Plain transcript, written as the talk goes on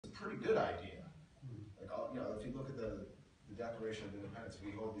pretty good idea. Like, if you look at the Declaration of Independence,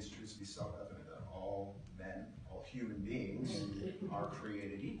 we hold these truths to be self-evident that all men, all human beings are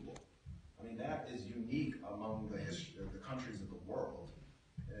created equal. I mean, that is unique among the countries of the world,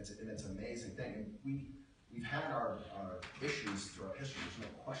 and it's an amazing thing. And we've had our issues throughout history, there's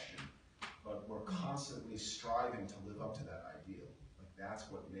no question, but we're constantly striving to live up to that ideal. Like, that's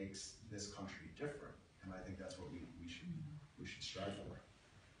what makes this country different, and I think that's what we should strive for.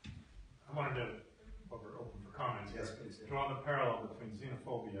 I wanted to, while we're open for comments, yes, please, draw the parallel between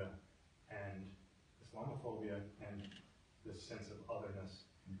xenophobia and Islamophobia and this sense of otherness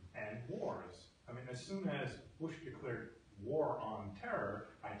and wars. I mean, as soon as Bush declared war on terror,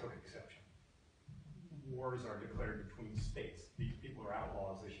 I took exception. Wars are declared between states. These people are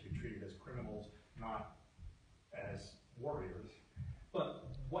outlaws. They should be treated as criminals, not as warriors. But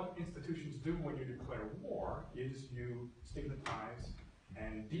what institutions do when you declare war is you stigmatize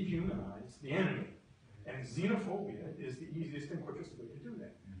and dehumanize the enemy. And xenophobia is the easiest and quickest way to do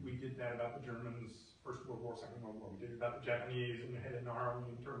that. We did that about the Germans, First World War, Second World War. We did it about the Japanese and the head in the army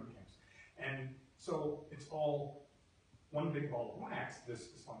internment camps. And so it's all one big ball of wax. This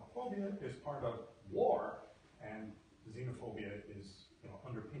Islamophobia is part of war, and xenophobia is,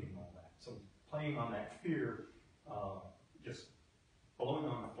 underpinning all that. So playing on that fear, just blowing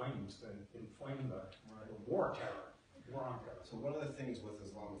on the flames that inflame the war terror, war on terror. So one of the things with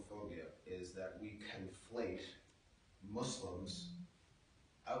Islamophobia is that we conflate Muslims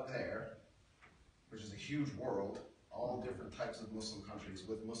out there, which is a huge world, all different types of Muslim countries,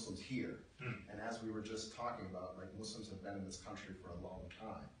 with Muslims here. And as we were just talking about, like, Muslims have been in this country for a long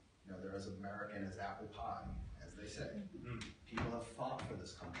time. They're as American as apple pie, as they say. People have fought for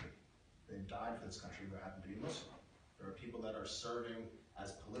this country. They've died for this country who happen to be Muslim. There are people that are serving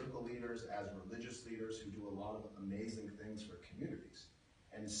as political leaders, as religious leaders, who do a lot of amazing things for communities.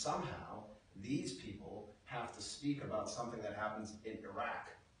 And somehow, these people have to speak about something that happens in Iraq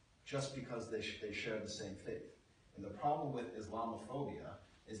just because they share the same faith. And the problem with Islamophobia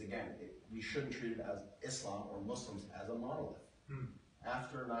is, again, we shouldn't treat it as Islam or Muslims as a monolith.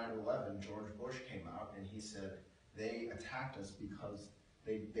 After 9/11, George Bush came out and he said, they attacked us because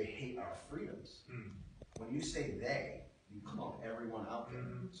they hate our freedoms. When you say they, you clump everyone out there.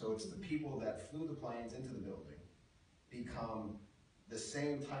 So it's the people that flew the planes into the building become the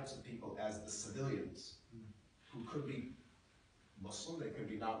same types of people as the civilians, who could be Muslim, they could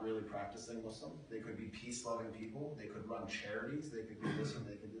be not really practicing Muslim, they could be peace-loving people, they could run charities, they could do this and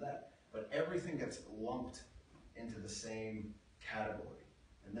they could do that. But everything gets lumped into the same category.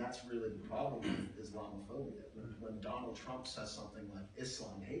 And that's really the problem with Islamophobia. When Donald Trump says something like,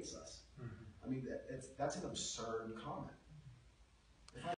 Islam hates us, I mean, that's an absurd comment.